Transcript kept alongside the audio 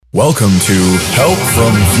Welcome to Help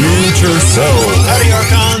from Future Self. Howdy,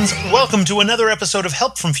 Archons. Welcome to another episode of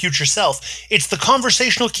Help from Future Self. It's the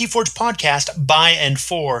conversational Keyforge podcast by and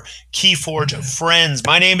for Keyforge friends.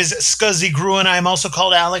 My name is Scuzzy Gruen. I am also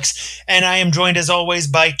called Alex, and I am joined as always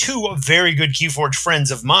by two very good Keyforge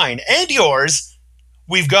friends of mine and yours.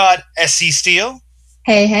 We've got SC Steele.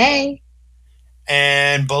 Hey, hey.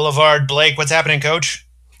 And Boulevard Blake. What's happening, Coach?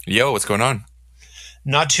 Yo, what's going on?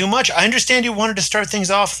 Not too much. I understand you wanted to start things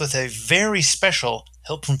off with a very special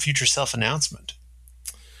Help from Future Self announcement.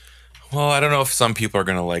 Well, I don't know if some people are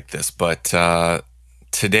going to like this, but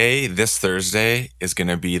today, this Thursday, is going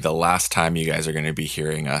to be the last time you guys are going to be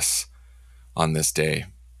hearing us on this day.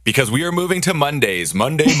 Because we are moving to Mondays.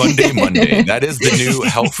 Monday. That is the new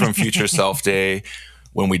Help from Future Self day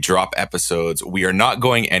when we drop episodes. We are not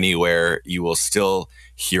going anywhere. You will still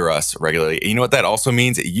hear us regularly. You know what that also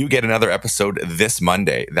means? You get another episode this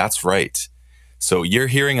Monday. That's right. So you're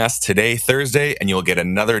hearing us today, Thursday, and you'll get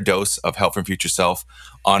another dose of Help from Future Self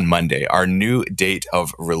on Monday, our new date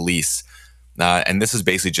of release. And this is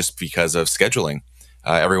basically just because of scheduling.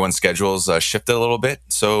 Everyone's schedules shifted a little bit,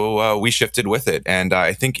 so we shifted with it. And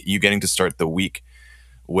I think you getting to start the week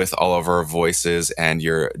with all of our voices and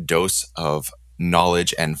your dose of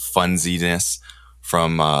knowledge and funziness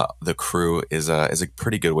from the crew is a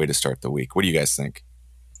pretty good way to start the week. What do you guys think?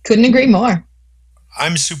 Couldn't agree more.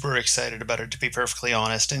 I'm super excited about it, to be perfectly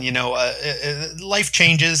honest. And, life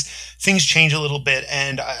changes, things change a little bit.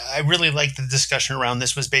 And I really like the discussion around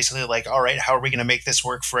this was basically like, all right, how are we going to make this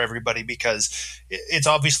work for everybody? Because it's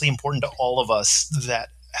obviously important to all of us that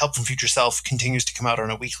Help from Future Self continues to come out on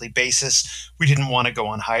a weekly basis. We didn't want to go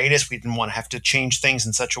on hiatus. We didn't want to have to change things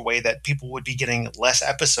in such a way that people would be getting less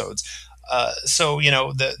episodes. So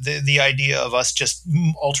the idea of us just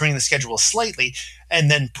altering the schedule slightly and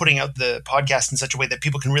then putting out the podcast in such a way that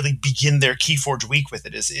people can really begin their Keyforge week with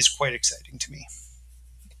it is quite exciting to me.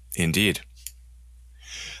 Indeed.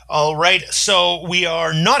 All right. So we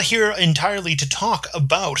are not here entirely to talk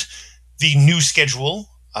about the new schedule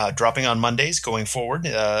dropping on Mondays going forward,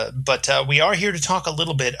 but we are here to talk a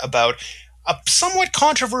little bit about a somewhat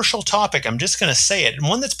controversial topic. I'm just going to say it, and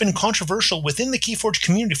one that's been controversial within the Keyforge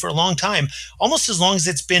community for a long time, almost as long as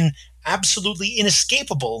it's been absolutely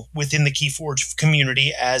inescapable within the Keyforge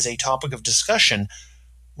community as a topic of discussion.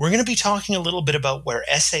 We're going to be talking a little bit about where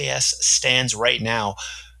SAS stands right now.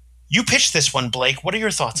 You pitched this one, Blake. What are your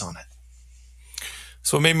thoughts on it?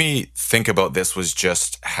 So what made me think about this was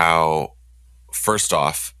just how, first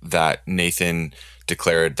off, that Nathan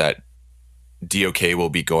declared that DOK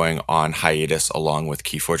will be going on hiatus along with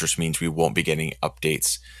Keyforge, which means we won't be getting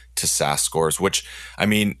updates to SAS scores, which, I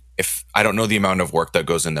mean, if I don't know the amount of work that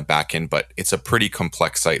goes in the back end, but it's a pretty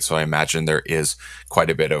complex site. So I imagine there is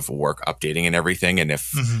quite a bit of work updating and everything. And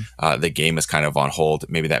if the game is kind of on hold,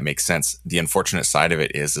 maybe that makes sense. The unfortunate side of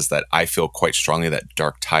it is that I feel quite strongly that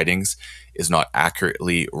Dark Tidings is not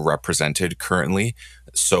accurately represented currently.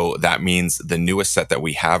 So that means the newest set that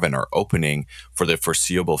we have in our opening for the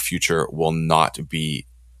foreseeable future will not be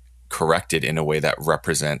corrected in a way that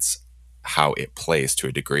represents how it plays to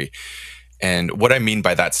a degree. And what I mean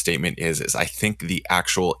by that statement is I think the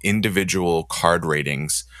actual individual card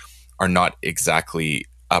ratings are not exactly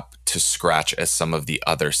up to scratch as some of the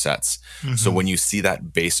other sets. So when you see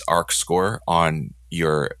that base arc score on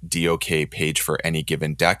your DOK page for any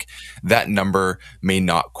given deck, that number may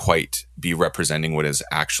not quite be representing what is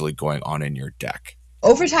actually going on in your deck.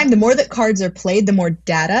 Over time, the more that cards are played, the more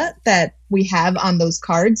data that we have on those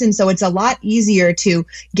cards. And so it's a lot easier to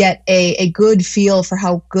get a good feel for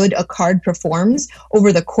how good a card performs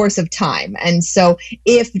over the course of time. And so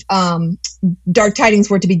if Dark Tidings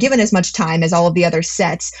were to be given as much time as all of the other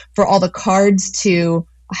sets for all the cards to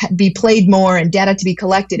be played more and data to be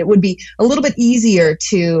collected, it would be a little bit easier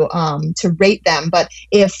to rate them. But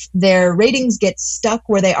if their ratings get stuck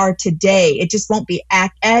where they are today, it just won't be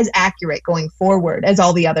as accurate going forward as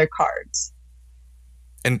all the other cards.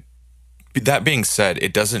 And that being said,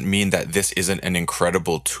 it doesn't mean that this isn't an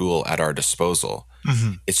incredible tool at our disposal.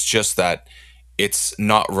 It's just that it's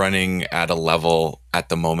not running at a level at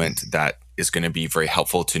the moment that is going to be very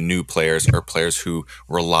helpful to new players or players who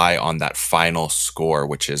rely on that final score,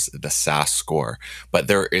 which is the SAS score. But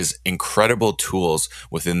there is incredible tools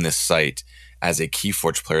within this site as a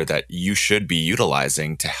Keyforge player that you should be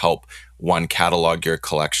utilizing to help, one, catalog your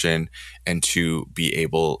collection, and two, be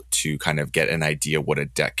able to kind of get an idea what a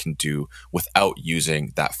deck can do without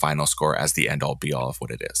using that final score as the end-all be-all of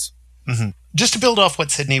what it is. Just to build off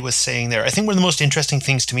what Sydney was saying there, I think one of the most interesting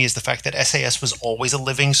things to me is the fact that SAS was always a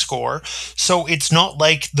living score. So it's not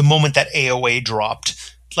like the moment that AOA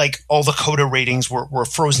dropped, like all the Coda ratings were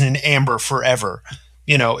frozen in amber forever.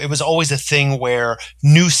 It was always a thing where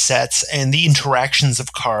new sets and the interactions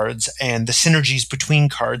of cards and the synergies between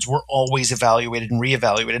cards were always evaluated and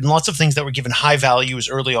reevaluated. And lots of things that were given high values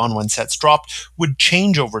early on when sets dropped would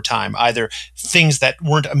change over time. Either things that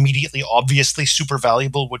weren't immediately obviously super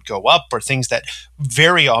valuable would go up, or things that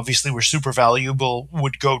very obviously were super valuable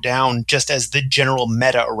would go down just as the general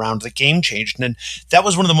meta around the game changed. And that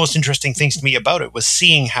was one of the most interesting things to me about it, was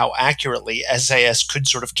seeing how accurately SAS could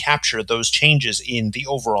sort of capture those changes in the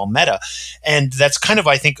overall meta. And that's kind of,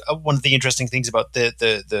 I think, one of the interesting things about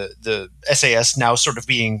the SAS now sort of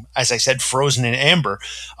being, as I said, frozen in amber.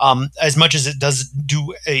 As much as it does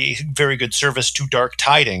do a very good service to Dark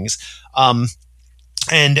Tidings,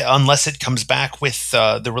 and unless it comes back with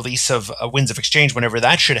the release of Winds of Exchange, whenever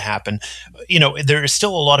that should happen, there is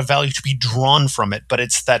still a lot of value to be drawn from it. But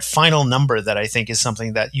it's that final number that I think is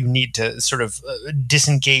something that you need to sort of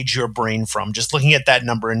disengage your brain from. Just looking at that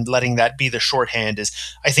number and letting that be the shorthand is,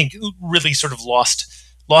 I think, really sort of lost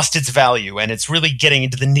its value. And it's really getting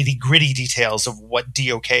into the nitty-gritty details of what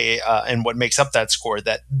DOK and what makes up that score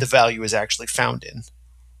that the value is actually found in.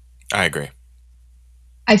 I agree.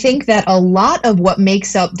 I think that a lot of what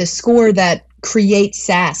makes up the score that creates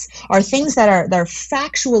SAS are things that are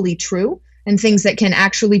factually true, and things that can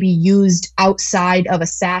actually be used outside of a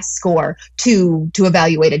SAS score to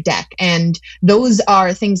evaluate a deck. And those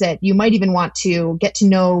are things that you might even want to get to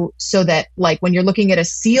know, so that, like, when you're looking at a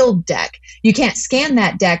sealed deck, you can't scan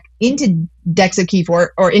that deck into Decks of Keyforge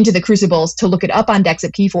or into the Crucibles to look it up on Decks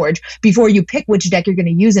of Keyforge before you pick which deck you're going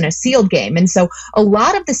to use in a sealed game. And so a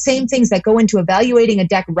lot of the same things that go into evaluating a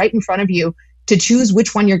deck right in front of you to choose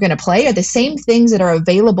which one you're going to play are the same things that are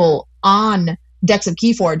available on Decks of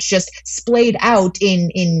Keyforge, just splayed out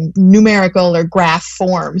in numerical or graph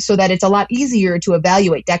form, so that it's a lot easier to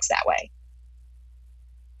evaluate decks that way.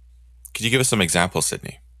 Could you give us some examples,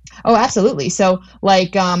 Sydney? Oh, absolutely. So,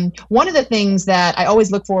 like, one of the things that I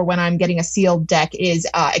always look for when I'm getting a sealed deck is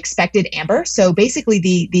expected amber. So basically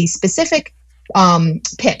the specific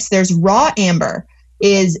pips. There's raw amber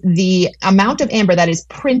is the amount of amber that is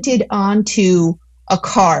printed onto a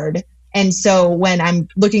card. And so when I'm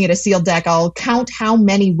looking at a sealed deck, I'll count how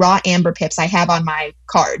many raw amber pips I have on my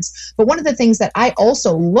cards. But one of the things that I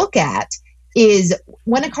also look at is,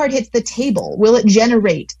 when a card hits the table, will it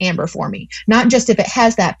generate amber for me? Not just if it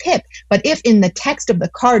has that pip, but if in the text of the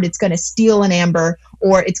card it's going to steal an amber,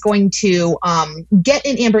 or it's going to get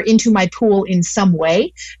an amber into my pool in some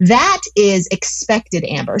way. That is expected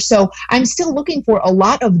amber. So I'm still looking for a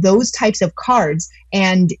lot of those types of cards.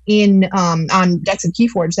 And on Decks of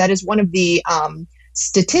Keyforge, that is one of the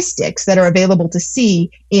statistics that are available to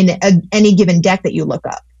see in any given deck that you look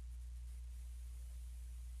up.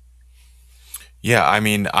 Yeah, I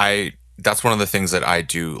mean, that's one of the things that I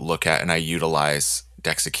do look at and I utilize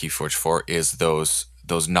Decks of Keyforge for, is those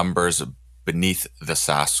numbers beneath the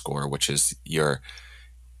SAS score, which is your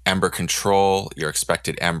Ember control, your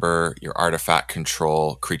expected Ember, your artifact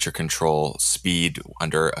control, creature control, speed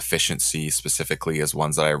under efficiency specifically is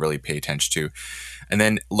ones that I really pay attention to. And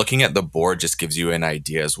then looking at the board just gives you an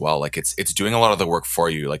idea as well. Like it's doing a lot of the work for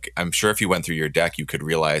you. Like, I'm sure if you went through your deck, you could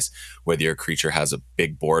realize whether your creature has a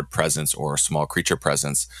big board presence or a small creature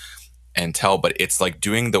presence and tell, but it's like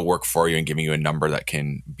doing the work for you and giving you a number that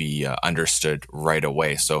can be understood right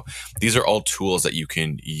away. So these are all tools that you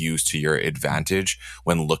can use to your advantage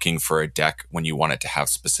when looking for a deck when you want it to have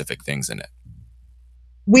specific things in it.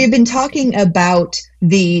 We've been talking about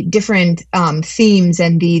the different themes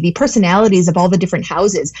and the personalities of all the different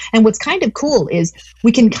houses. And what's kind of cool is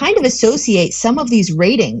we can kind of associate some of these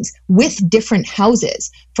ratings with different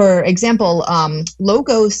houses. For example,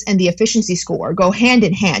 Logos and the efficiency score go hand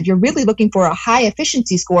in hand. You're really looking for a high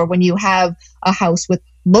efficiency score when you have a house with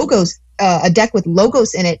Logos, a deck with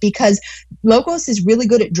Logos in it, because Logos is really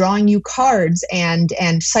good at drawing you cards and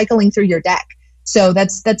cycling through your deck. So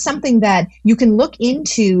that's something that you can look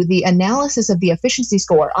into the analysis of the efficiency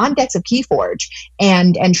score on Decks of Keyforge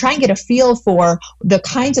and try and get a feel for the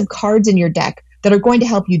kinds of cards in your deck that are going to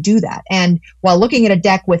help you do that. And while looking at a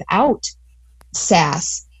deck without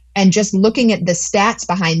SAS and just looking at the stats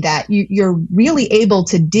behind that, you're really able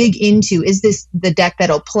to dig into, is this the deck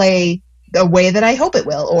that'll play a way that I hope it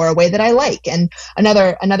will, or a way that I like? And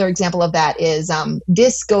another example of that is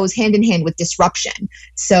Dis goes hand in hand with Disruption.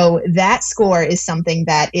 So that score is something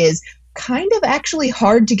that is kind of actually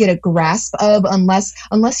hard to get a grasp of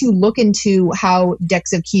unless you look into how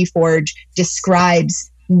Decks of Keyforge describes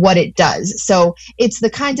what it does. So it's the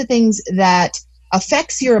kinds of things that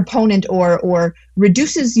affects your opponent or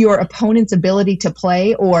reduces your opponent's ability to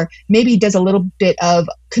play, or maybe does a little bit of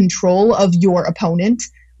control of your opponent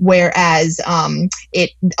whereas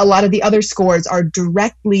a lot of the other scores are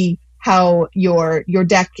directly how your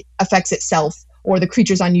deck affects itself, or the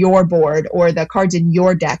creatures on your board, or the cards in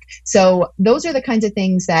your deck. So those are the kinds of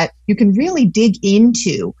things that you can really dig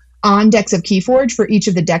into on Decks of Keyforge for each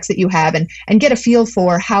of the decks that you have, and get a feel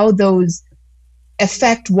for how those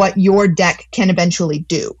affect what your deck can eventually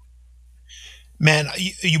do. Man,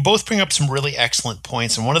 you both bring up some really excellent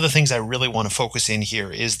points. And one of the things I really want to focus in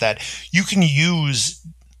here is that you can use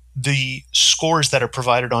the scores that are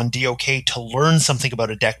provided on DOK to learn something about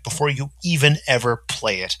a deck before you even ever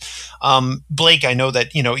play it. Blake, I know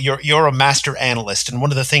that you're a master analyst, and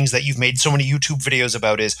one of the things that you've made so many YouTube videos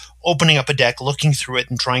about is opening up a deck, looking through it,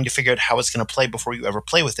 and trying to figure out how it's going to play before you ever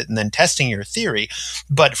play with it, and then testing your theory.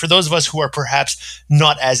 But for those of us who are perhaps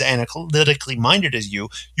not as analytically minded as you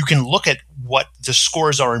can look at what the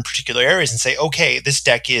scores are in particular areas and say, okay, this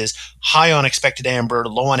deck is high on expected amber,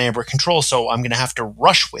 low on amber control, so I'm going to have to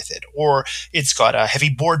rush with it. Or it's got a heavy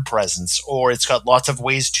board presence, or it's got lots of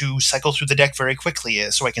ways to cycle through the deck very quickly,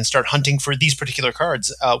 so I can start hunting for these particular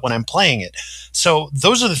cards when I'm playing it. So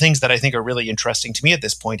those are the things that I think are really interesting to me at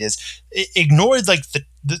this point, is ignore like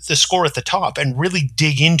the score at the top and really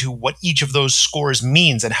dig into what each of those scores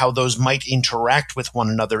means and how those might interact with one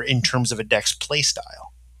another in terms of a deck's play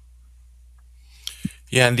style.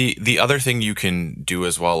 Yeah, and the other thing you can do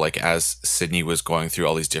as well, like as Sydney was going through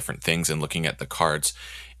all these different things and looking at the cards,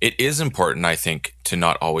 it is important, I think, to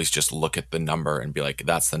not always just look at the number and be like,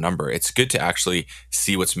 that's the number. It's good to actually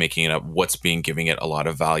see what's making it up, what's giving it a lot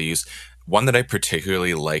of values. One that I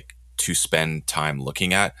particularly like to spend time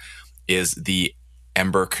looking at is the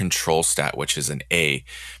Ember control stat, which is an A.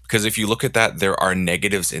 Because if you look at that, there are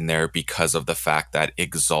negatives in there because of the fact that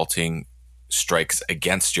Exalting strikes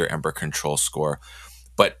against your Ember control score.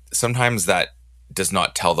 But sometimes that does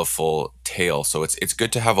not tell the full tale. So it's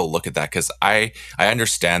good to have a look at that, because I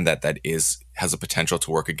understand that has a potential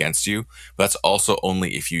to work against you, but that's also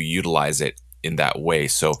only if you utilize it in that way.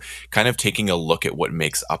 So kind of taking a look at what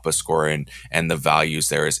makes up a score and the values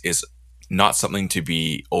there is not something to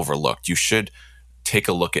be overlooked. You should take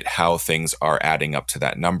a look at how things are adding up to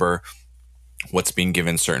that number, what's being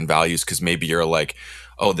given certain values, because maybe you're like,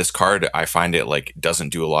 oh, this card, I find it like doesn't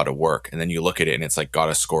do a lot of work. And then you look at it and it's like got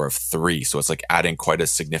a score of 3. So it's like adding quite a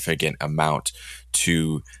significant amount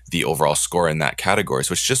to the overall score in that category.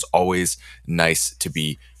 So it's just always nice to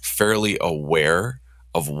be fairly aware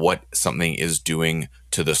of what something is doing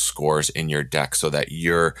to the scores in your deck, so that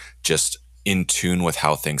you're just in tune with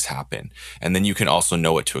how things happen. And then you can also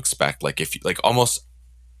know what to expect. Like if you, like almost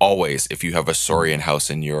always, if you have a Saurian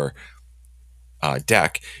house in your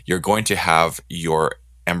deck, you're going to have your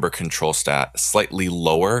Ember control stat slightly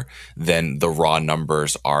lower than the raw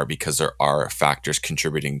numbers are, because there are factors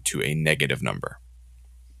contributing to a negative number.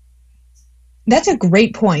 That's a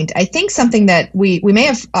great point. I think something that we may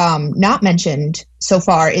have not mentioned so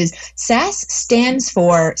far is SAS stands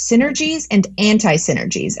for synergies and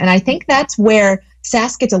anti-synergies. And I think that's where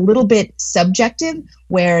SAS gets a little bit subjective,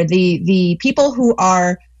 where the people who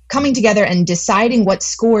are coming together and deciding what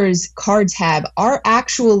scores cards have are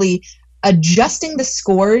actually adjusting the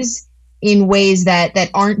scores in ways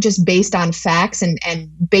that aren't just based on facts and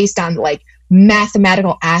based on like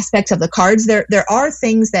mathematical aspects of the cards. There are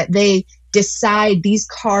things that they decide these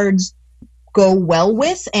cards go well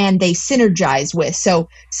with and they synergize with.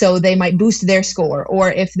 So they might boost their score.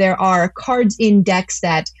 Or if there are cards in decks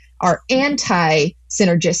that are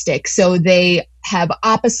anti-synergistic, so they have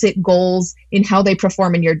opposite goals in how they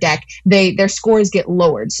perform in your deck, their scores get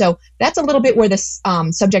lowered. So that's a little bit where this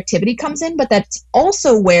subjectivity comes in, but that's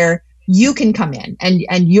also where you can come in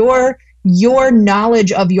and your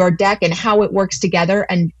knowledge of your deck and how it works together.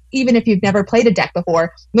 And even if you've never played a deck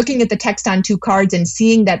before, looking at the text on 2 cards and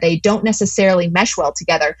seeing that they don't necessarily mesh well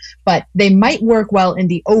together, but they might work well in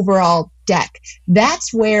the overall deck.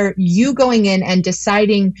 That's where you going in and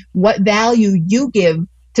deciding what value you give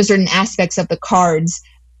to certain aspects of the cards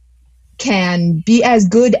can be as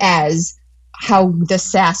good as how the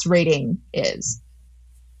SAS rating is.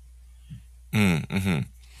 Mm-hmm.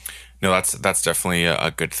 No, that's definitely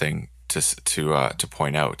a good thing to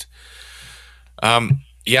point out.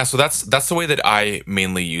 Yeah, so that's the way that I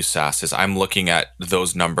mainly use SAS. Is I'm looking at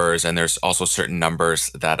those numbers, and there's also certain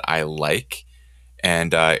numbers that I like.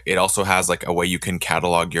 And it also has like a way you can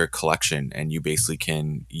catalog your collection, and you basically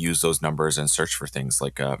can use those numbers and search for things.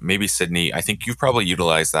 Like maybe Sydney, I think you've probably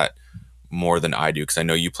utilized that more than I do, because I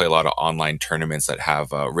know you play a lot of online tournaments that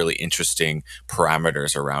have really interesting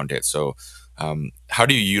parameters around it. So how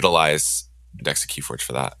do you utilize Decks of Keyforge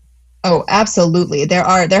for that? Oh, absolutely. There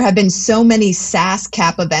have been so many SAS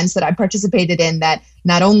cap events that I participated in that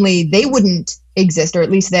not only they wouldn't exist, or at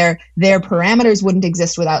least their parameters wouldn't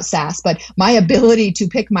exist without SAS. But my ability to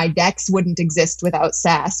pick my decks wouldn't exist without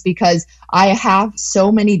SAS, because I have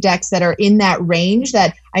so many decks that are in that range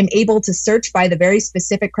that I'm able to search by the very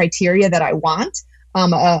specific criteria that I want.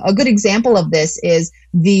 A good example of this is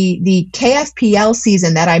the KFPL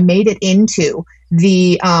season that I made it into.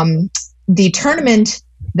 The tournament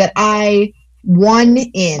that I won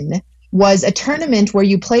in was a tournament where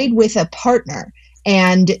you played with a partner,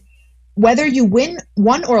 and whether you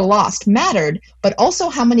won or lost mattered, but also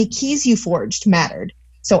how many keys you forged mattered.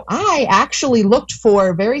 So I actually looked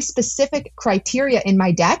for very specific criteria in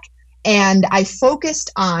my deck, and I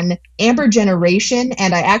focused on Amber Generation,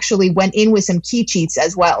 and I actually went in with some key cheats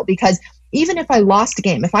as well, because even if I lost a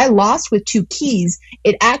game, if I lost with 2 keys,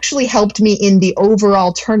 it actually helped me in the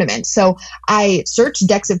overall tournament. So I searched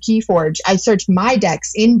decks of Keyforge. I searched my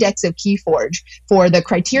decks in decks of Keyforge for the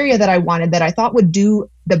criteria that I wanted, that I thought would do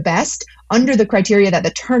the best under the criteria that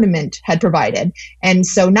the tournament had provided. And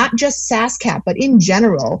so not just SASCAP, but in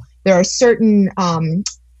general, there are certain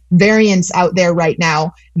variants out there right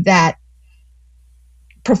now that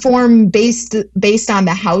perform based on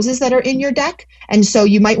the houses that are in your deck. And so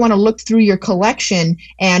you might want to look through your collection,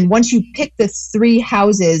 and once you pick the 3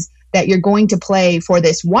 houses that you're going to play for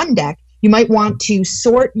this one deck, you might want to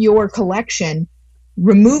sort your collection,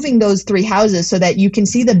 removing those 3 houses so that you can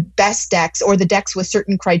see the best decks, or the decks with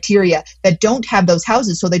certain criteria that don't have those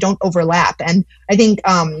houses, so they don't overlap. And I think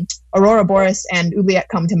Aurora Boreas and Oubliette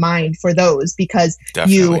come to mind for those, because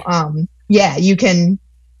Definitely. You can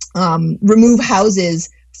remove houses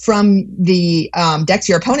from the decks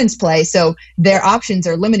your opponents play, so their options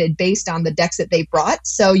are limited based on the decks that they brought.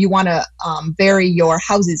 So you want to vary your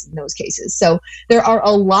houses in those cases. So there are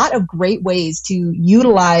a lot of great ways to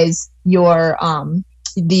utilize your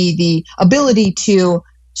the ability to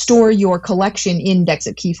store your collection in decks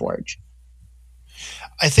of Keyforge.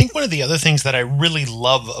 I think one of the other things that I really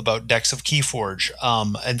love about decks of Keyforge,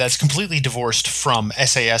 and that's completely divorced from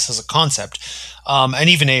SAS as a concept, and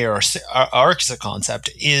even ARC as a concept,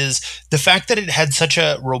 is the fact that it had such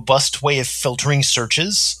a robust way of filtering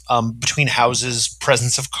searches between houses,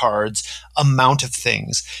 presence of cards, amount of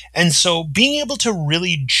things. And so being able to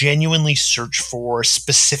really genuinely search for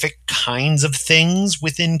specific kinds of things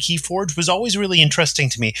within Keyforge was always really interesting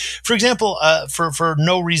to me. For example, for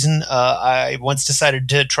no reason, I once decided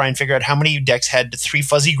to try and figure out how many decks had 3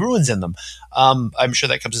 fuzzy Gruins in them. I'm sure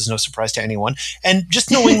that comes as no surprise to anyone. And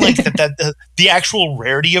just knowing like that the actual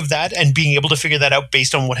rarity of that, and being able to figure that out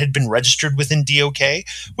based on what had been registered within DOK,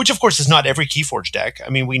 which of course is not every Keyforge deck. I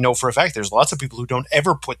mean, we know for a fact there's lots of people who don't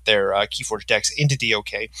ever put their Keyforge decks into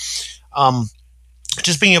DOK.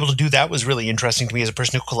 Just being able to do that was really interesting to me as a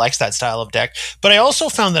person who collects that style of deck. But I also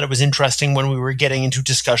found that it was interesting when we were getting into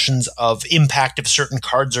discussions of impact of certain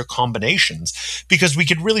cards or combinations, because we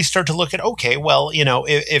could really start to look at, okay, well, you know,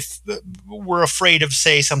 if we're afraid of,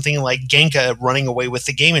 say, something like Genka running away with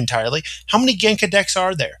the game entirely, how many Genka decks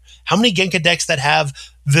are there? How many Genka decks that have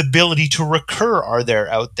the ability to recur are there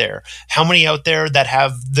out there? How many out there that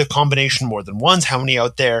have the combination more than once? How many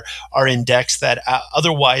out there are in decks that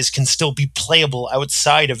otherwise can still be playable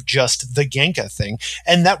outside of just the Genka thing?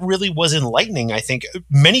 And that really was enlightening, I think,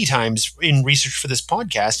 many times in research for this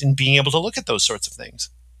podcast, in being able to look at those sorts of things.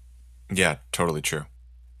 Yeah, totally true.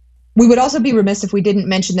 We would also be remiss if we didn't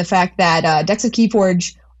mention the fact that decks of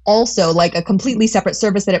Keyforge, also, like a completely separate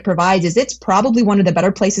service that it provides, is it's probably one of the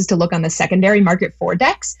better places to look on the secondary market for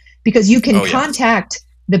decks, because you can contact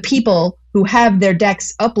the people who have their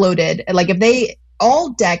decks uploaded. Like all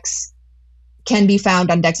decks can be found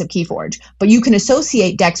on decks of Keyforge, but you can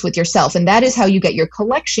associate decks with yourself, and that is how you get your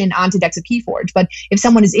collection onto decks of Keyforge. But if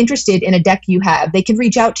someone is interested in a deck you have, they can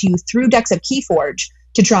reach out to you through decks of Keyforge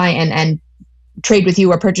to try and trade with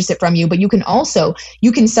you or purchase it from you. But you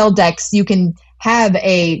can sell decks. You can have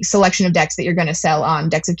a selection of decks that you're going to sell on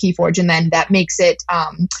decks of Keyforge, and then that makes it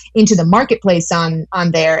into the marketplace on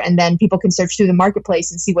there, and then people can search through the marketplace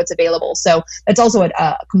and see what's available. So that's also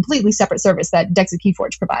a completely separate service that decks of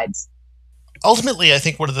Keyforge provides. Ultimately, I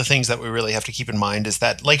think one of the things that we really have to keep in mind is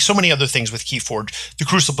that, like so many other things with Keyforge, the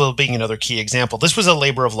Crucible being another key example, this was a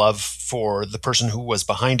labor of love for the person who was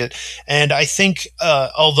behind it. And I think,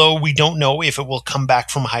 although we don't know if it will come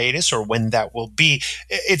back from hiatus or when that will be,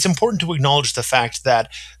 it's important to acknowledge the fact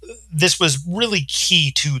that this was really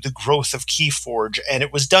key to the growth of Keyforge, and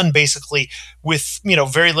it was done basically with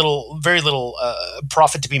very little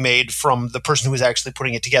profit to be made from the person who was actually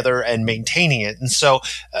putting it together and maintaining it. And so,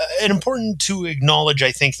 and important to acknowledge,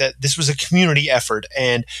 I think, that this was a community effort,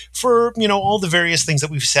 and for all the various things that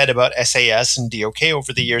we've said about SAS and DOK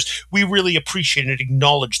over the years, we really appreciate and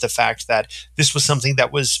acknowledge the fact that this was something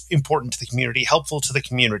that was important to the community, helpful to the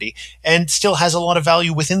community, and still has a lot of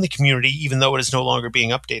value within the community, even though it is no longer being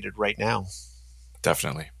updated right now.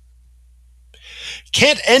 Definitely.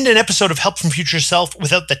 Can't end an episode of Help from Future Self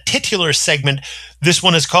without the titular segment. This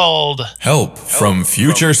one is called Help from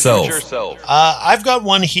Future Self. I've got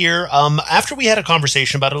one here. After we had a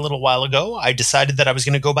conversation about it a little while ago, I decided that I was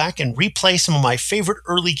going to go back and replay some of my favorite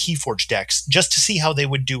early Keyforge decks just to see how they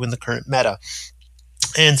would do in the current meta.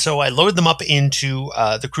 And so I loaded them up into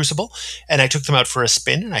the Crucible, and I took them out for a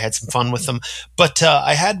spin, and I had some fun with them. But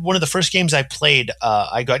I had one of the first games I played,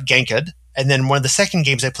 I got ganked, and then one of the second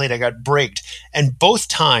games I played, I got brigged. And both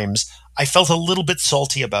times, I felt a little bit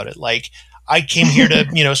salty about it. Like, I came here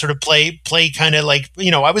to, sort of play kind of like,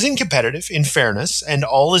 I was in competitive, in fairness, and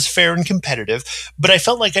all is fair and competitive, but I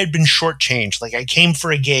felt like I'd been shortchanged. Like, I came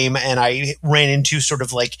for a game, and I ran into sort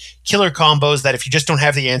of like killer combos that if you just don't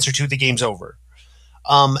have the answer to, the game's over.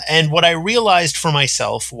 And what I realized for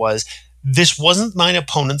myself was this wasn't my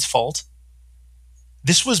opponent's fault.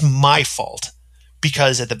 This was my fault,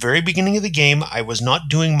 because at the very beginning of the game, I was not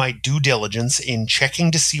doing my due diligence in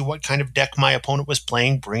checking to see what kind of deck my opponent was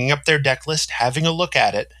playing, bringing up their deck list, having a look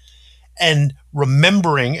at it, and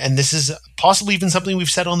remembering, and this is possibly even something we've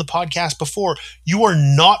said on the podcast before, you are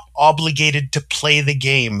not obligated to play the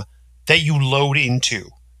game that you load into.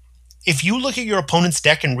 If you look at your opponent's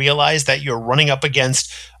deck and realize that you're running up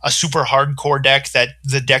against a super hardcore deck, that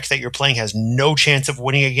the deck that you're playing has no chance of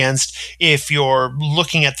winning against, if you're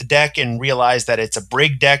looking at the deck and realize that it's a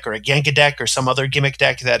Brig deck or a Genka deck or some other gimmick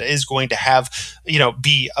deck that is going to have,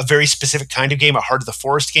 be a very specific kind of game, a Heart of the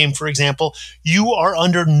Forest game, for example, you are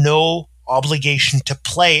under no obligation to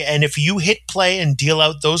play. And if you hit play and deal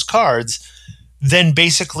out those cards, then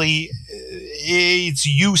basically it's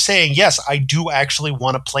you saying, yes, I do actually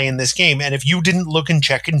want to play in this game. And if you didn't look and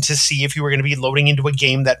check in to see if you were going to be loading into a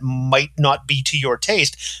game that might not be to your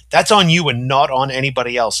taste, that's on you and not on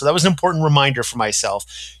anybody else. So that was an important reminder for myself.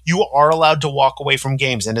 You are allowed to walk away from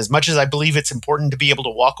games. And as much as I believe it's important to be able to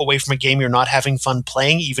walk away from a game you're not having fun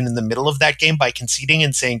playing, even in the middle of that game, by conceding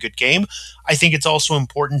and saying good game, I think it's also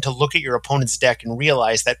important to look at your opponent's deck and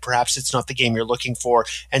realize that perhaps it's not the game you're looking for,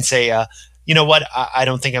 and say, you know what, I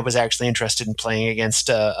don't think I was actually interested in playing against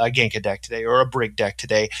a Genka deck today or a Brig deck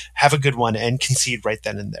today. Have a good one and concede right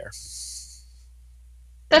then and there.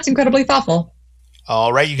 That's incredibly thoughtful.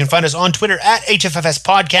 All right, you can find us on Twitter at HFFS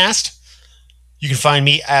Podcast. You can find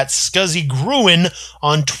me at Scuzzy Gruen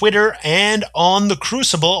on Twitter and on the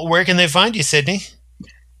Crucible. Where can they find you, Sydney?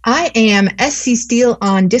 I am SC Steel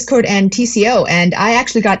on Discord and TCO, and I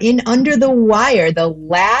actually got in under the wire the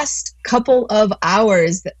last couple of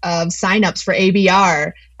hours of signups for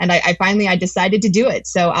ABR, and I decided to do it.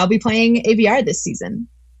 So I'll be playing ABR this season.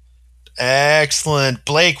 Excellent.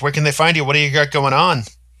 Blake, where can they find you? What do you got going on?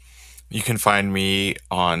 You can find me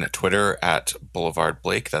on Twitter at Boulevard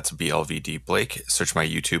Blake. That's BLVD Blake. Search my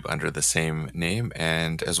YouTube under the same name,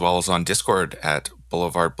 and as well as on Discord at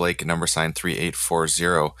Boulevard Blake,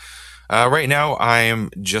 #3840. Right now, I am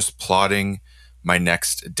just plotting my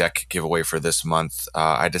next deck giveaway for this month.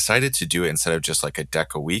 I decided to do it instead of just like a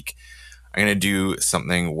deck a week. I'm going to do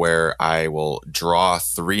something where I will draw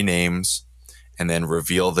 3 names and then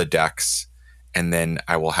reveal the decks. And then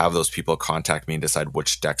I will have those people contact me and decide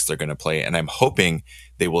which decks they're going to play. And I'm hoping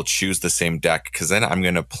they will choose the same deck, because then I'm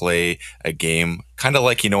going to play a game kind of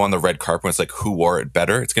like, on the red carpet, when it's like, who wore it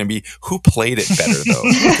better? It's going to be who played it better, though.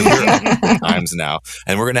 Because we're at times now.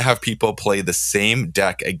 And we're going to have people play the same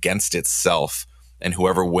deck against itself. And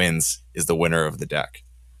whoever wins is the winner of the deck.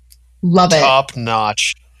 Love it. Top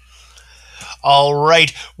notch. All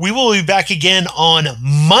right. We will be back again on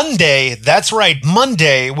Monday. That's right,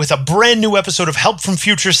 Monday, with a brand new episode of Help from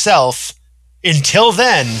Future Self. Until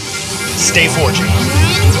then, stay forging.